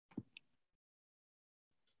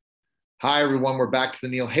Hi, everyone. We're back to the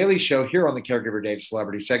Neil Haley Show here on the Caregiver Dave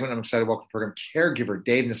Celebrity segment. I'm excited to welcome the program Caregiver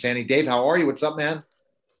Dave Nassaney. Dave, how are you? What's up, man?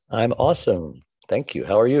 I'm awesome. Thank you.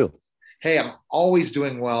 How are you? Hey, I'm always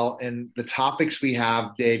doing well. And the topics we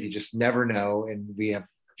have, Dave, you just never know. And we have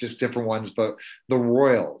just different ones, but the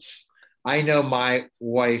Royals. I know my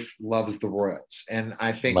wife loves the Royals, and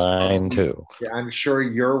I think Mine too. yeah, I'm sure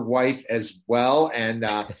your wife as well. And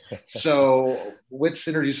so let's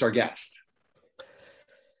introduce our guest.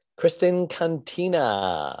 Kristin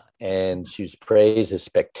Contino, and she's praised as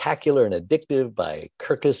spectacular and addictive by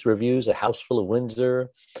Kirkus Reviews, A House Full of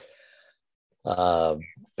Windsor.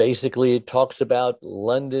 Basically, it talks about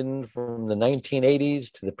London from the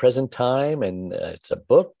 1980s to the present time, and it's a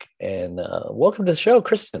book. And welcome to the show,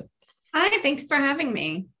 Kristin. Hi, thanks for having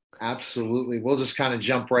me. Absolutely. We'll just kind of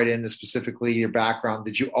jump right into specifically your background.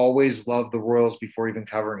 Did you always love the Royals before even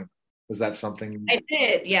covering them? Was that something? I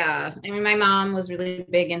did, yeah. I mean, my mom was really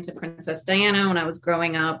big into Princess Diana when I was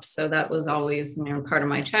growing up, so that was always, part of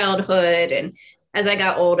my childhood. And as I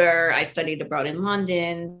got older, I studied abroad in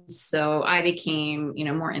London, so I became,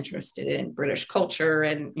 more interested in British culture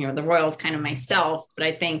and, the Royals kind of myself. But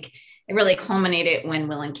I think it really culminated when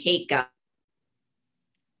Will and Kate got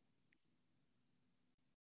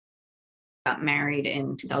married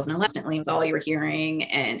in 2011. It was all you were hearing,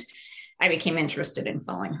 and I became interested in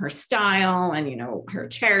following her style and, her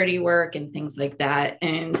charity work and things like that.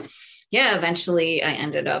 And yeah, eventually I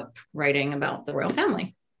ended up writing about the royal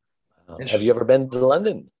family. Have you ever been to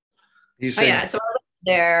London? Oh, yeah. So I lived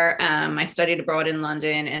there. I studied abroad in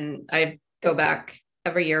London, and I go back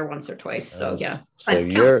every year once or twice. So yeah. So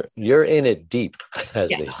you're in it deep,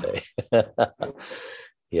 as they say.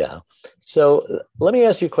 Yeah. So let me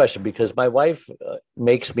ask you a question, because my wife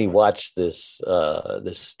makes me watch this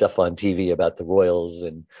stuff on TV about the Royals,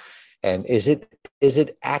 and is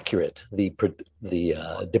it accurate, the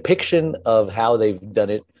depiction of how they've done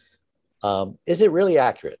it? Is it really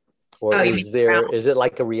accurate, or is it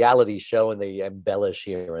like a reality show and they embellish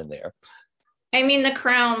here and there? I mean, The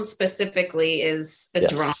Crown specifically is a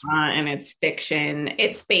drama, and it's fiction.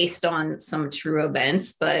 It's based on some true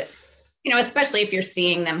events, but especially if you're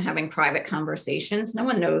seeing them having private conversations, no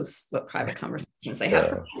one knows what private conversations they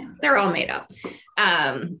have. They're all made up.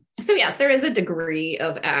 So yes, there is a degree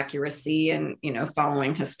of accuracy and,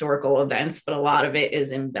 following historical events, but a lot of it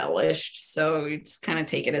is embellished. So you just kind of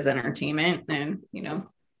take it as entertainment and,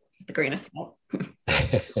 the grain of salt.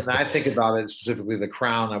 And I think about it specifically, The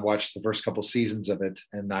Crown. I watched the first couple seasons of it,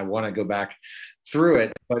 and I want to go back through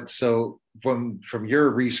it. But so from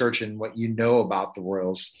your research and what you know about the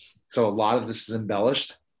Royals, so a lot of this is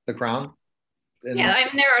embellished, The Crown? Yeah, I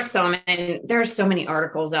mean, there are so many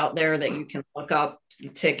articles out there that you can look up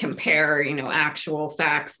to compare, actual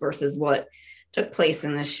facts versus what took place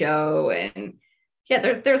in the show. And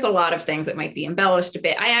yeah, there's a lot of things that might be embellished a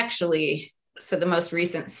bit. So the most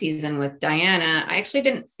recent season with Diana, I actually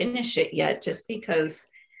didn't finish it yet, just because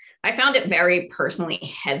I found it very personally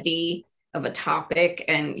heavy of a topic,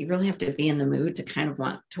 and you really have to be in the mood to kind of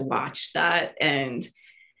want to watch that. And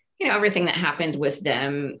everything that happened with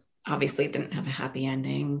them obviously didn't have a happy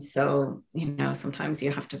ending. So, sometimes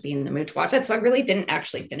you have to be in the mood to watch that. So I really didn't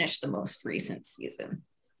actually finish the most recent season.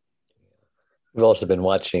 We've also been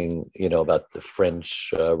watching, about the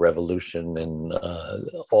French Revolution and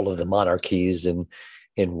all of the monarchies in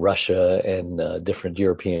Russia and different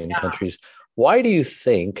European countries. Why do you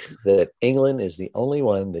think that England is the only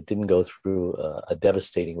one that didn't go through a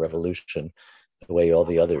devastating revolution the way all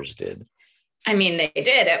the others did? I mean, they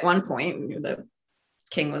did at one point. The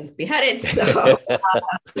king was beheaded, so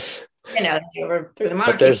they were through the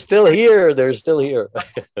monarchy. But they're still here. They're still here.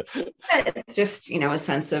 It's just a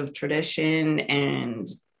sense of tradition, and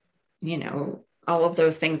all of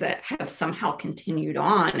those things that have somehow continued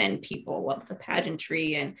on, and people love the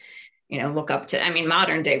pageantry and look up to. I mean,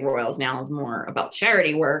 modern day royals now is more about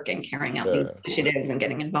charity work and carrying out these initiatives and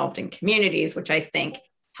getting involved in communities, which I think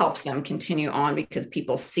helps them continue on, because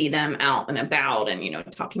people see them out and about and,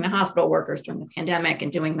 talking to hospital workers during the pandemic and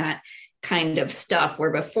doing that kind of stuff,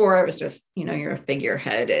 where before it was just, you're a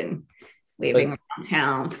figurehead and waving around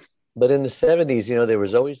town. But in the 70s, there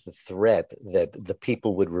was always the threat that the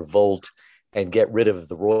people would revolt and get rid of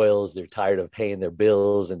the royals. They're tired of paying their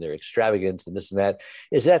bills and their extravagance and this and that.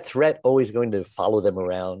 Is that threat always going to follow them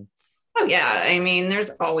around? Oh, yeah. I mean, there's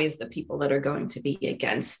always the people that are going to be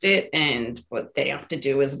against it. And what they have to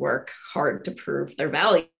do is work hard to prove their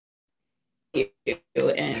value.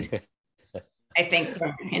 And I think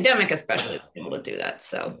during the pandemic, especially, able to do that.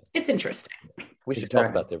 So it's interesting. We should talk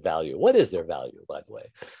about their value. What is their value, by the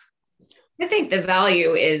way? I think the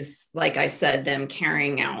value is, like I said, them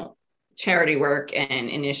carrying out charity work and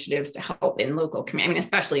initiatives to help in local community. I mean,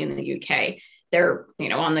 especially in the UK, they're,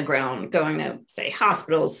 on the ground going to, say,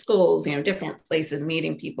 hospitals, schools, different places,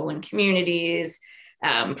 meeting people in communities.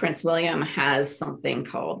 Prince William has something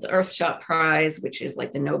called the Earthshot Prize, which is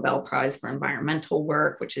like the Nobel Prize for environmental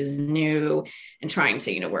work, which is new and trying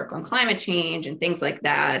to, work on climate change and things like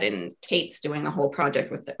that. And Kate's doing a whole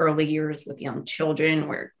project with the early years with young children,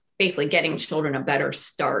 where basically getting children a better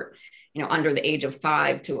start, under the age of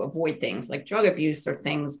 5 to avoid things like drug abuse or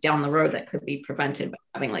things down the road that could be prevented by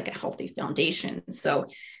having like a healthy foundation. So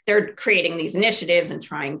they're creating these initiatives and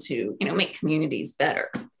trying to, make communities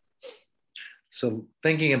better. So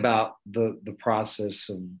thinking about the process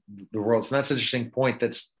of the royals, and that's an interesting point.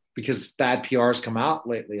 That's because bad PR has come out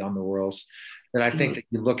lately on the royals, that I think that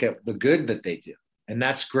you look at the good that they do. And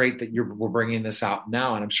that's great that we're bringing this out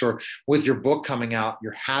now. And I'm sure with your book coming out,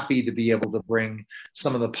 you're happy to be able to bring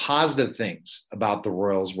some of the positive things about the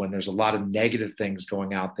royals when there's a lot of negative things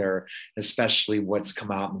going out there, especially what's come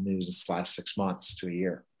out in the news this last 6 months to a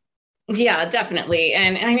year. Yeah, definitely.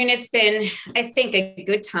 And I mean, it's been, I think, a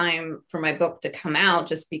good time for my book to come out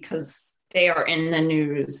just because they are in the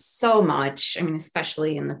news so much. I mean,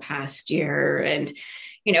 especially in the past year, and,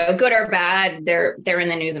 good or bad, they're in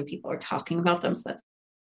the news and people are talking about them. So that's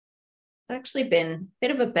actually been a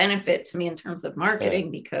bit of a benefit to me in terms of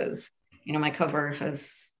marketing, because, my cover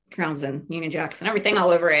has crowns and Union Jacks and everything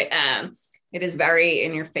all over it. It is very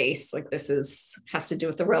in your face. Like, this has to do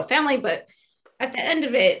with the royal family, but at the end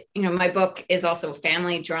of it, my book is also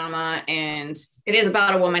family drama, and it is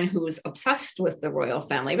about a woman who's obsessed with the royal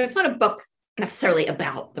family, but it's not a book necessarily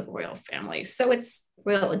about the royal family. So it's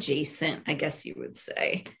royal adjacent, I guess you would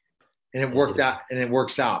say. And it worked out, and it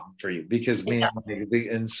works out for you because, and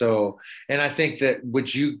I think that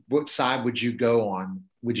what side would you go on?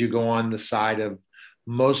 Would you go on the side of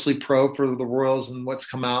mostly pro for the royals and what's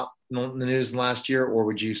come out in the news last year, or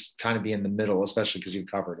would you kind of be in the middle, especially because you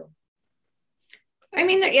covered them? I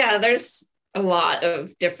mean, there's a lot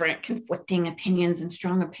of different conflicting opinions and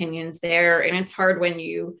strong opinions there. And it's hard when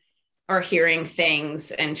you are hearing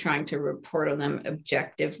things and trying to report on them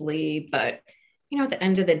objectively. But, at the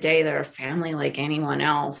end of the day, they're a family like anyone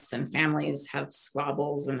else. And families have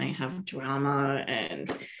squabbles and they have drama. And,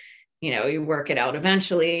 you work it out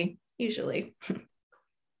eventually, usually.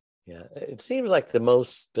 Yeah, it seems like the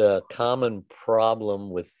most common problem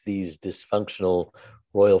with these dysfunctional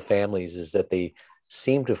royal families is that they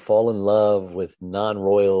seem to fall in love with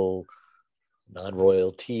non-royalty,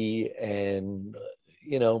 and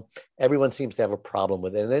everyone seems to have a problem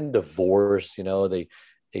with it. And then divorce,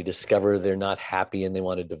 they discover they're not happy and they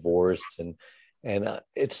want a divorce, and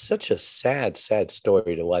it's such a sad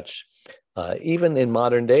story to watch. Even in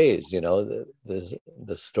modern days, the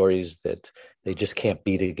stories that they just can't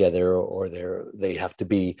be together, or they have to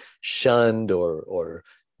be shunned or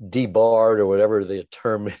debarred, or whatever the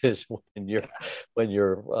term is when you're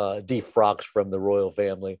defrocked from the royal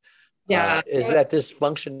family. Yeah. Is that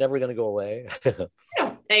dysfunction never going to go away?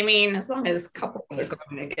 I mean, as long as couples are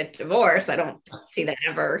going to get divorced, I don't see that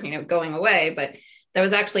ever, going away. But that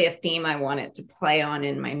was actually a theme I wanted to play on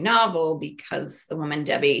in my novel, because the woman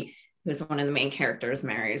Debbie, who's one of the main characters,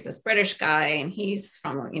 marries this British guy, and he's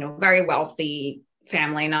from a very wealthy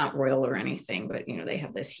family, not royal or anything, but they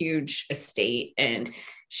have this huge estate, and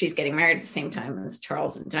she's getting married at the same time as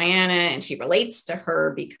Charles and Diana, and she relates to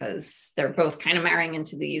her because they're both kind of marrying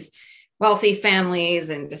into these wealthy families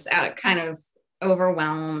and just kind of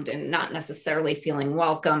overwhelmed and not necessarily feeling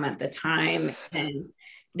welcome at the time. And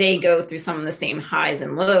they go through some of the same highs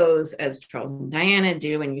and lows as Charles and Diana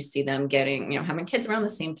do. And you see them getting, having kids around the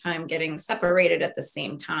same time, getting separated at the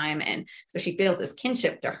same time. And so she feels this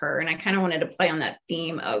kinship to her. And I kind of wanted to play on that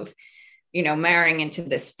theme of, marrying into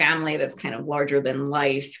this family that's kind of larger than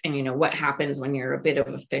life. And, what happens when you're a bit of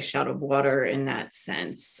a fish out of water in that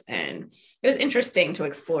sense. And it was interesting to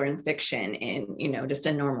explore in fiction in, just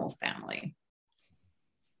a normal family.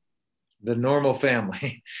 The normal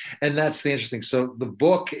family. And that's the interesting. So the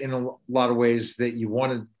book, in a lot of ways that you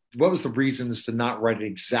wanted, what was the reasons to not write it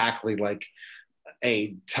exactly like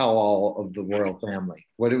a tell-all of the royal family?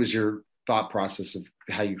 What was your thought process of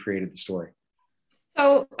how you created the story?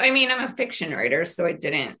 So, I mean, I'm a fiction writer, so I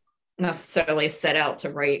didn't necessarily set out to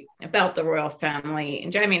write about the royal family.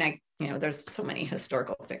 And I mean, there's so many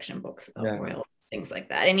historical fiction books about royal things like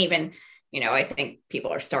that. And even, I think people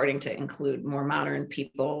are starting to include more modern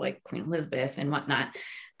people like Queen Elizabeth and whatnot.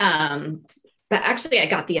 But actually, I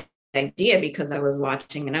got the idea because I was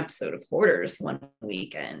watching an episode of Hoarders one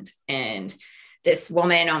weekend, and this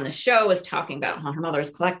woman on the show was talking about how her mother's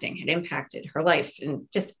collecting had impacted her life in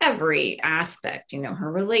just every aspect,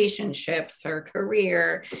 her relationships, her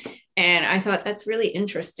career. And I thought that's really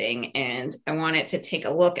interesting. And I wanted to take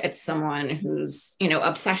a look at someone whose,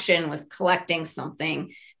 obsession with collecting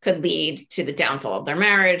something could lead to the downfall of their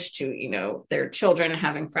marriage, to, their children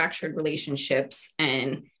having fractured relationships.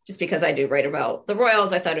 And just because I do write about the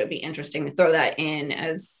royals, I thought it would be interesting to throw that in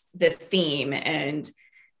as the theme. And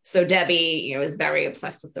so Debbie, is very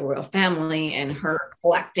obsessed with the royal family and her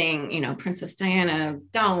collecting, Princess Diana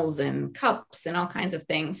dolls and cups and all kinds of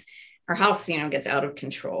things. Her house, gets out of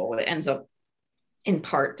control. It ends up in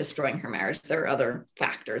part destroying her marriage. There are other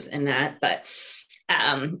factors in that, but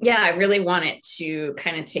I really wanted to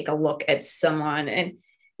kind of take a look at someone, and,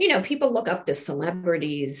 people look up to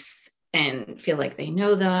celebrities and feel like they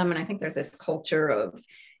know them. And I think there's this culture of,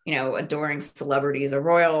 adoring celebrities or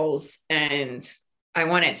royals. And I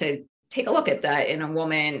wanted to take a look at that in a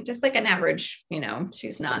woman, just like an average,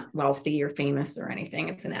 she's not wealthy or famous or anything.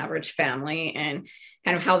 It's an average family, and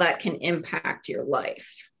kind of how that can impact your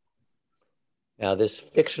life. Now, this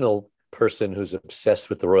fictional person who's obsessed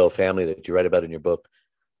with the royal family that you write about in your book,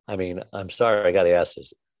 I mean, I'm sorry, I got to ask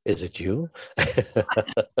this. Is it you?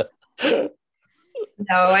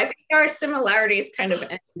 No, I think our similarities kind of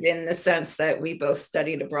end in the sense that we both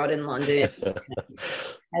studied abroad in London.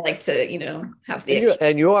 I like to, have the...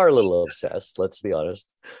 And you are a little obsessed, let's be honest.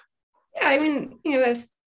 Yeah, I mean, it's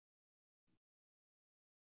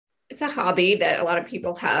a hobby that a lot of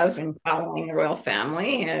people have in following the royal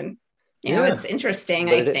family. And, it's interesting,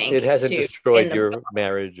 but I think. It hasn't destroyed your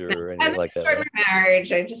marriage or anything like that. It hasn't destroyed my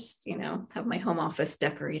marriage. I just, have my home office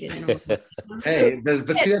decorated. Hey,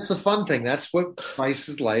 but see, that's the fun thing. That's what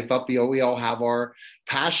spices life up. We all have our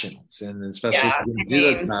passions, and especially if we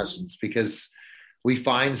do those passions, because we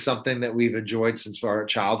find something that we've enjoyed since our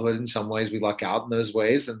childhood. In some ways, we luck out in those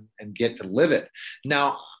ways and get to live it.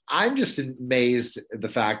 Now, I'm just amazed at the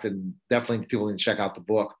fact, and definitely people need to check out the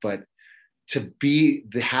book, but to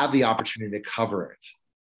have the opportunity to cover it,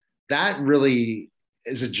 that really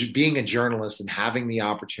is being a journalist and having the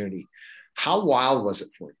opportunity. How wild was it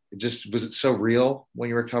for you? Was it so real when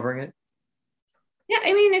you were covering it? Yeah,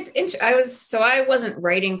 I mean, I wasn't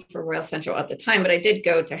writing for Royal Central at the time, but I did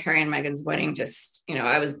go to Harry and Meghan's wedding. Just,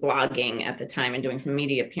 I was blogging at the time and doing some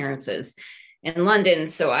media appearances in London.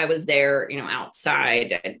 So I was there,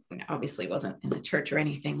 outside. I obviously wasn't in the church or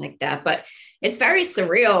anything like that, but it's very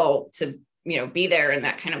surreal to be there in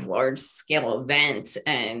that kind of large scale event,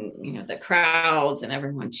 and, the crowds and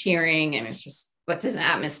everyone cheering. And it's just, what's an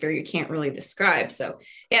atmosphere you can't really describe. So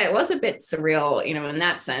yeah, it was a bit surreal, in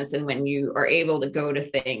that sense. And when you are able to go to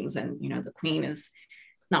things and, the Queen is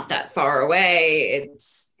not that far away,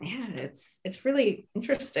 it's really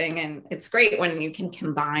interesting. And it's great when you can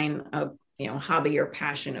combine a, hobby or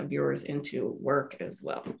passion of yours into work as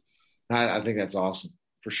well. I think that's awesome,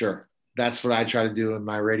 for sure. That's what I try to do in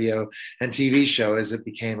my radio and TV show. Is it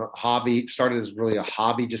became a hobby, started as really a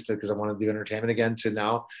hobby just because I want to do entertainment again, to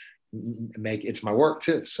now it's my work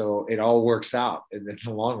too. So it all works out in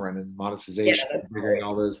the long run, and monetization, figuring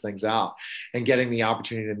all those things out, and getting the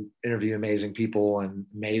opportunity to interview amazing people and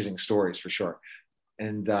amazing stories, for sure.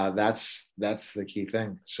 And that's the key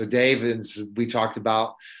thing. So Dave, as we talked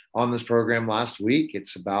about on this program last week,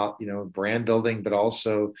 it's about, brand building, but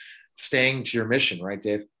also staying to your mission, right,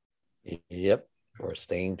 Dave? Yep, or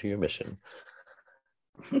staying to your mission.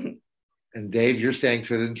 And Dave, you're staying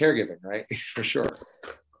to it in caregiving, right? For sure.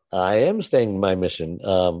 I am staying my mission.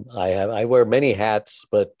 I wear many hats,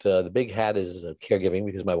 but the big hat is caregiving,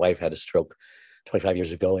 because my wife had a stroke 25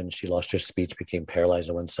 years ago, and she lost her speech, became paralyzed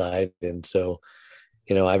on one side. And so,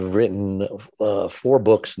 I've written 4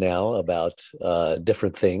 books now about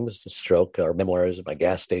different things. Stroke, or memoirs at my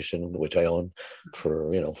gas station, which I own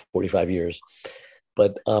for 45 years.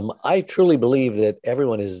 But I truly believe that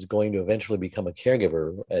everyone is going to eventually become a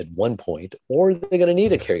caregiver at one point, or they're going to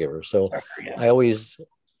need a caregiver. So I always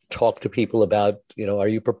talk to people about, are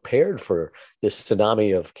you prepared for this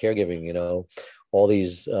tsunami of caregiving? All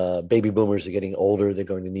these baby boomers are getting older. They're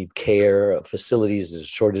going to need care, facilities. There's a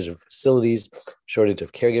shortage of facilities, shortage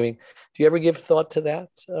of caregiving. Do you ever give thought to that,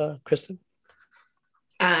 Kristin?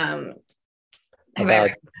 Have I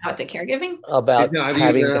ever thought to caregiving? About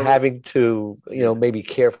having to, maybe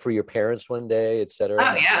care for your parents one day, et cetera.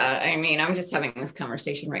 Oh, yeah. I mean, I'm just having this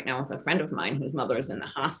conversation right now with a friend of mine whose mother is in the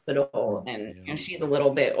hospital, and she's a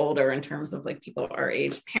little bit older in terms of like people our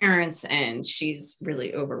age parents, and she's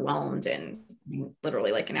really overwhelmed, and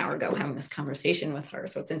literally like an hour ago having this conversation with her.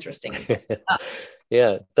 So it's interesting.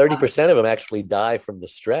 Yeah. 30% of them actually die from the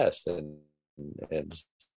stress. And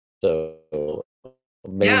so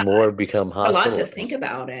many more become hospitalized. A lot to think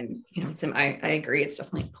about, and I agree. It's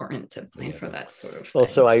definitely important to plan for that sort of thing. Well,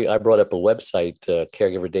 so I brought up a website,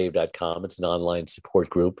 caregiverdave.com. It's an online support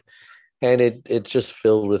group, and it's just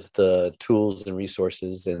filled with tools and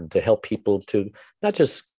resources, and to help people to not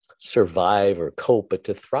just survive or cope, but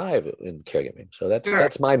to thrive in caregiving. So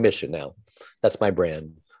that's my mission now. That's my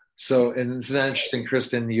brand. So, and it's interesting,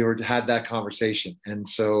 Kristin, you had that conversation, and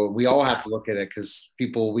so we all have to look at it, because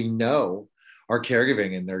people we know are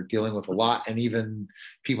caregiving and they're dealing with a lot, and even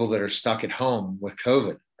people that are stuck at home with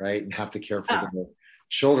COVID, right, and have to care for their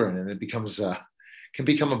children, and it can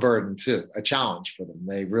become a burden too, a challenge for them.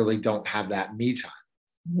 They really don't have that me time.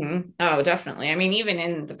 Mm-hmm. Oh, definitely. I mean, even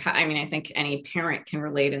in the past, I think any parent can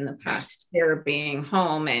relate in the past year being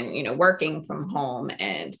home and, working from home,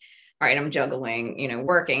 and all right, I'm juggling,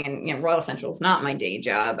 working, and, Royal Central is not my day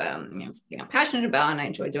job. Something I'm passionate about and I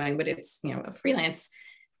enjoy doing, but it's, a freelance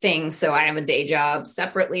thing. So I have a day job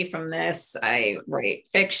separately from this. I write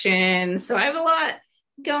fiction. So I have a lot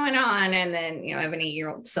going on. And then, I have an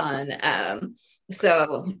 8-year-old son.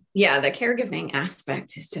 So yeah, the caregiving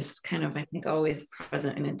aspect is just kind of, I think, always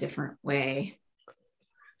present in a different way.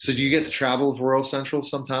 So do you get to travel with Royal Central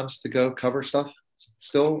sometimes to go cover stuff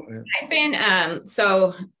still?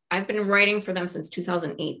 I've been writing for them since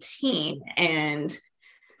 2018, and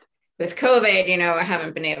with COVID, I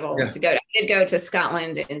haven't been able to go. I did go to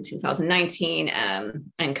Scotland in 2019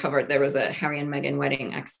 and covered. There was a Harry and Meghan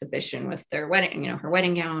wedding exhibition with their wedding, her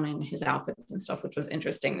wedding gown and his outfits and stuff, which was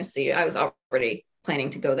interesting to see. I was already planning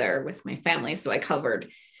to go there with my family, so I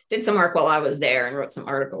did some work while I was there and wrote some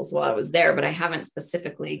articles while I was there, but I haven't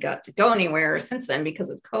specifically got to go anywhere since then because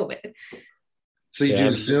of COVID. So you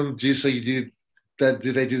do Zoom? Do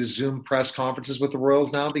they do the Zoom press conferences with the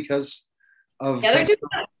Royals now because of? Yeah,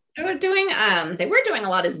 they were doing a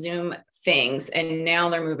lot of Zoom things, and now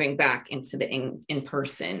they're moving back into the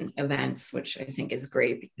in-person events, which I think is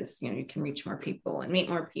great because, you can reach more people and meet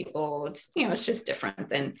more people. It's, it's just different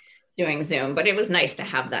than doing Zoom, but it was nice to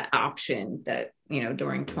have that option that,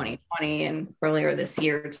 during 2020 and earlier this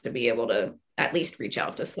year, to be able to at least reach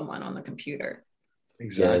out to someone on the computer.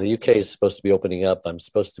 Exactly. Yeah, the UK is supposed to be opening up. I'm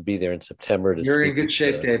supposed to be there in September. You're in good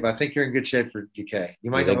shape, Dave. I think you're in good shape for UK. You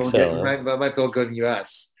might be able to go to the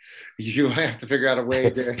US. You might have to figure out a way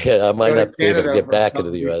to I might not be able to get back into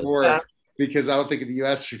the US. Because I don't think in the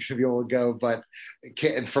US you're going to be able to go. But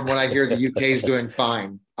from what I hear, the UK is doing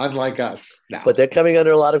fine, unlike us now. But they're coming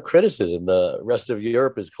under a lot of criticism. The rest of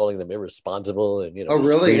Europe is calling them irresponsible, and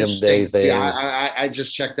really? Freedom Day thing. Yeah, I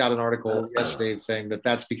just checked out an article yesterday saying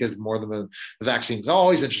that's because more than the vaccines.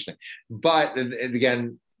 Always interesting. But and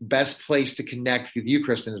again, best place to connect with you,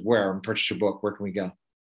 Kristin, is where? And purchase your book. Where can we go?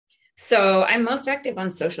 So I'm most active on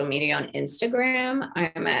social media on Instagram.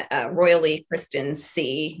 I'm at Royally Kristin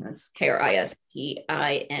C. That's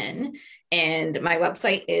Kristin. And my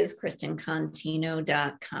website is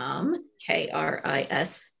KristinContino.com.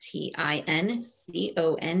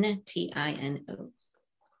 KristinContino.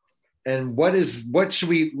 And what should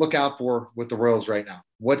we look out for with the Royals right now?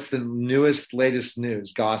 What's the latest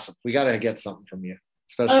news, gossip? We got to get something from you.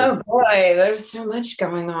 Oh boy, there's so much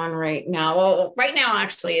going on right now. Well, right now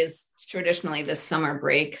actually is traditionally the summer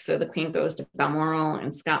break. So the Queen goes to Balmoral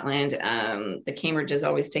in Scotland. The Cambridges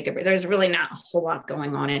always take a break. There's really not a whole lot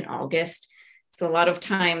going on in August. So a lot of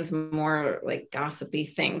times more like gossipy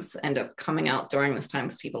things end up coming out during this time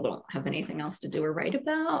because people don't have anything else to do or write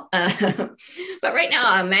about. But right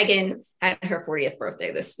now, Meghan had her 40th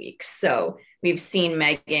birthday this week. So we've seen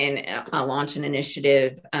Meghan launch an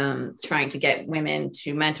initiative trying to get women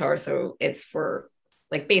to mentor. So it's for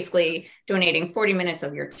like basically donating 40 minutes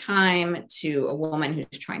of your time to a woman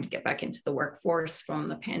who's trying to get back into the workforce from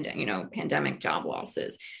the pandemic job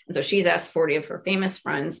losses. And so she's asked 40 of her famous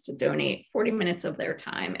friends to donate 40 minutes of their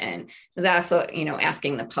time, and was also,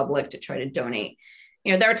 asking the public to try to donate,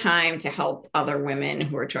 their time to help other women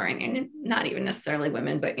who are trying, and not even necessarily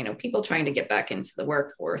women, but, people trying to get back into the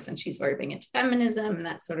workforce. And she's very big into feminism and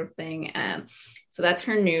that sort of thing. So that's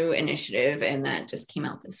her new initiative. And that just came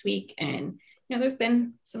out this week. And there's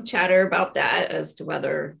been some chatter about that as to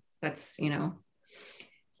whether that's,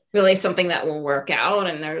 really something that will work out.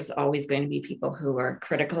 And there's always going to be people who are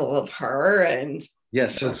critical of her. And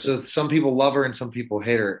yes, so some people love her and some people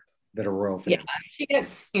hate her that are royal fans. Yeah, she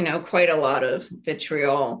gets, quite a lot of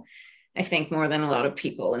vitriol, I think more than a lot of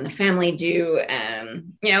people in the family do.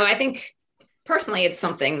 I think personally, it's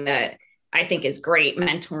something that I think is great,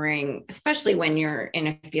 mentoring, especially when you're in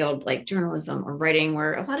a field like journalism or writing,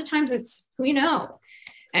 where a lot of times it's who you know,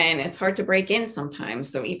 and it's hard to break in sometimes.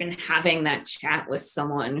 So even having that chat with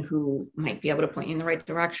someone who might be able to point you in the right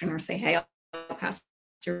direction or say, hey, I'll pass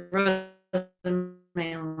your resume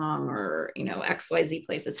along, or, XYZ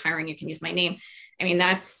place is hiring, you can use my name. I mean,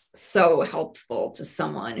 that's so helpful to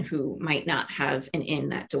someone who might not have an in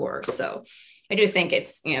that door. So I do think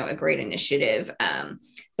it's, a great initiative.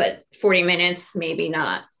 But 40 minutes, maybe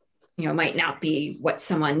not, might not be what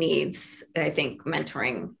someone needs. I think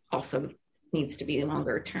mentoring also needs to be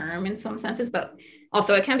longer term in some senses, but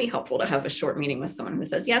also it can be helpful to have a short meeting with someone who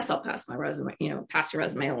says, yes, I'll pass my resume, pass your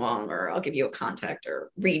resume along, or I'll give you a contact,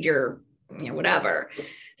 or read your, whatever.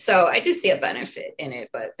 So I do see a benefit in it,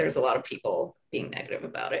 but there's a lot of people being negative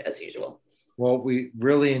about it as usual. Well, we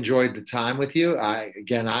really enjoyed the time with you. I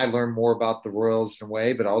learned more about the Royals in a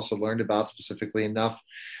way, but also learned about specifically enough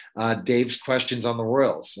Dave's questions on the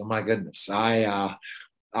Royals. Oh my goodness. I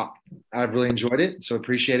really enjoyed it. So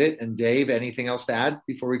appreciate it. And Dave, anything else to add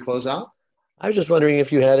before we close out? I was just wondering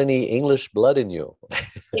if you had any English blood in you.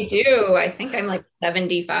 I do. I think I'm like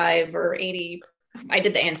 75 or 80. I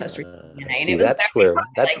did the ancestry. See, that's where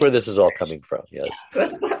this is all coming from. Yes.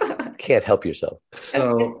 Can't help yourself.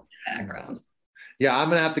 So background. Yeah, I'm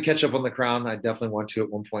going to have to catch up on The Crown. I definitely want to at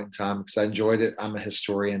one point in time because I enjoyed it. I'm a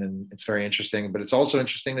historian and it's very interesting, but it's also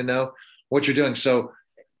interesting to know what you're doing. So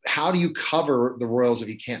how do you cover the Royals if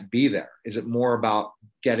you can't be there? Is it more about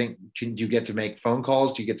can you get to make phone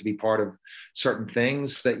calls? Do you get to be part of certain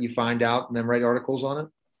things that you find out and then write articles on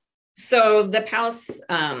it? So the Palace,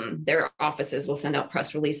 their offices will send out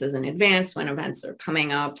press releases in advance when events are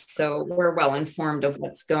coming up. So we're well informed of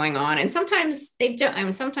what's going on. And sometimes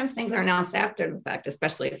sometimes things are announced after the fact,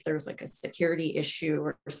 especially if there's like a security issue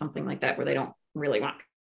or something like that, where they don't really want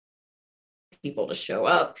people to show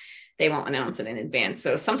up. They won't announce it in advance.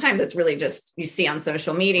 So sometimes it's really just, you see on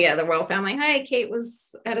social media, the royal family, hi, Kate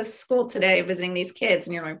was at a school today visiting these kids.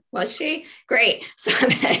 And you're like, was she? Great. So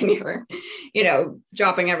then you're,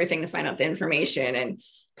 dropping everything to find out the information and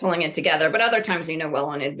pulling it together. But other times,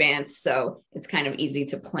 well in advance. So it's kind of easy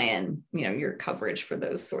to plan, your coverage for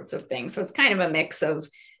those sorts of things. So it's kind of a mix of,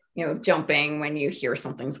 jumping when you hear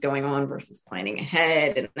something's going on versus planning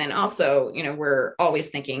ahead. And then also, we're always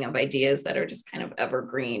thinking of ideas that are just kind of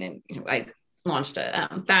evergreen. And, I launched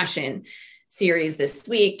a fashion series this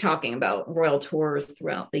week talking about royal tours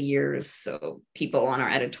throughout the years. So people on our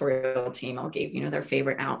editorial team all gave, their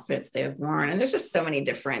favorite outfits they have worn. And there's just so many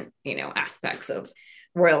different, aspects of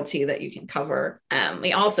royalty that you can cover.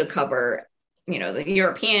 We also cover the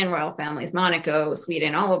European royal families, Monaco,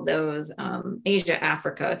 Sweden, all of those, Asia,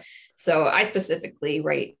 Africa. So I specifically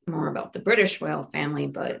write more about the British royal family,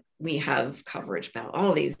 but we have coverage about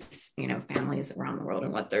all these, families around the world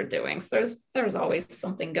and what they're doing. So there's always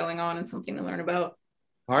something going on and something to learn about.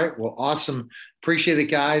 All right. Well, awesome. Appreciate it,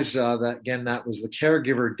 guys. That was the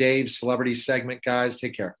Caregiver Dave celebrity segment, guys.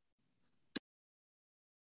 Take care.